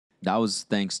That was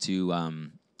thanks to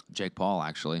Jake Paul,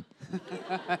 actually.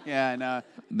 Yeah, I know.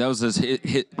 That was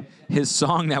his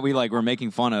song that we like were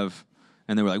making fun of,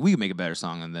 and they were like, "We can make a better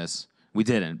song than this." We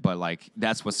didn't, but like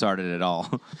that's what started it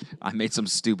all. I made some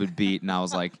stupid beat, and I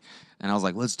was like,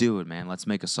 "Let's do it, man. Let's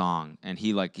make a song." And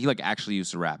he actually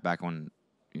used to rap back when,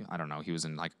 I don't know, he was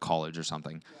in like college or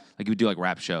something. Like he would do like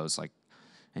rap shows, like,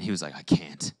 and he was like, "I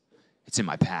can't. It's in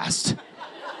my past."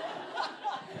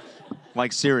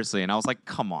 Like, seriously. And I was like,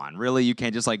 come on, really? You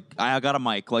can't just, like, I got a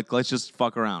mic. Like, let's just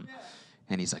fuck around.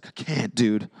 And he's like, I can't,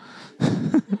 dude.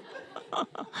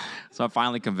 So I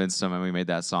finally convinced him, and we made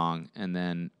that song. And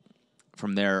then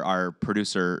from there, our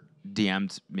producer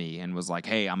DM'd me and was like,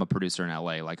 hey, I'm a producer in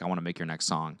LA. Like, I want to make your next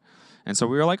song. And so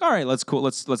we were like, all right, cool.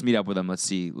 Let's meet up with him. Let's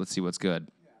see what's good.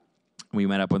 We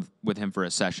met up with him for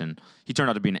a session. He turned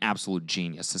out to be an absolute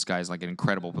genius. This guy's like an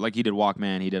incredible, like he did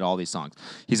Walkman, he did all these songs.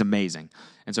 He's amazing.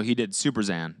 And so he did Super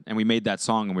Zan, and we made that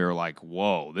song, and we were like,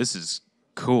 whoa, this is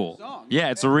cool. Yeah,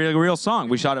 it's a real song.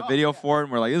 We shot a video for it,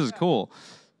 and we're like, this is cool.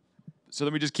 So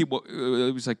then we just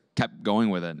kept going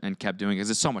with it and kept doing it because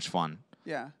it's so much fun.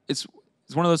 Yeah. It's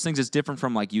one of those things that's different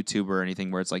from like YouTube or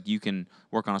anything where it's like you can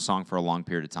work on a song for a long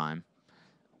period of time.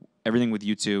 Everything with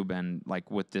YouTube and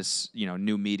like with this,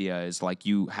 new media is like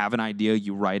you have an idea,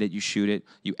 you write it, you shoot it,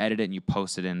 you edit it, and you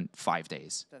post it in 5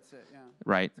 days. That's it, yeah.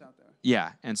 Right? It's out there.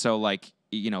 Yeah. And so like,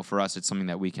 for us, it's something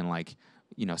that we can like,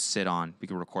 sit on. We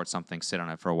can record something, sit on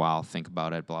it for a while, think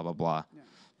about it, blah, blah, blah.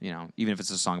 Yeah. Even if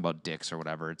it's a song about dicks or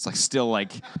whatever, it's like still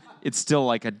like, it's still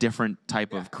like a different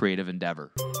type of creative endeavor.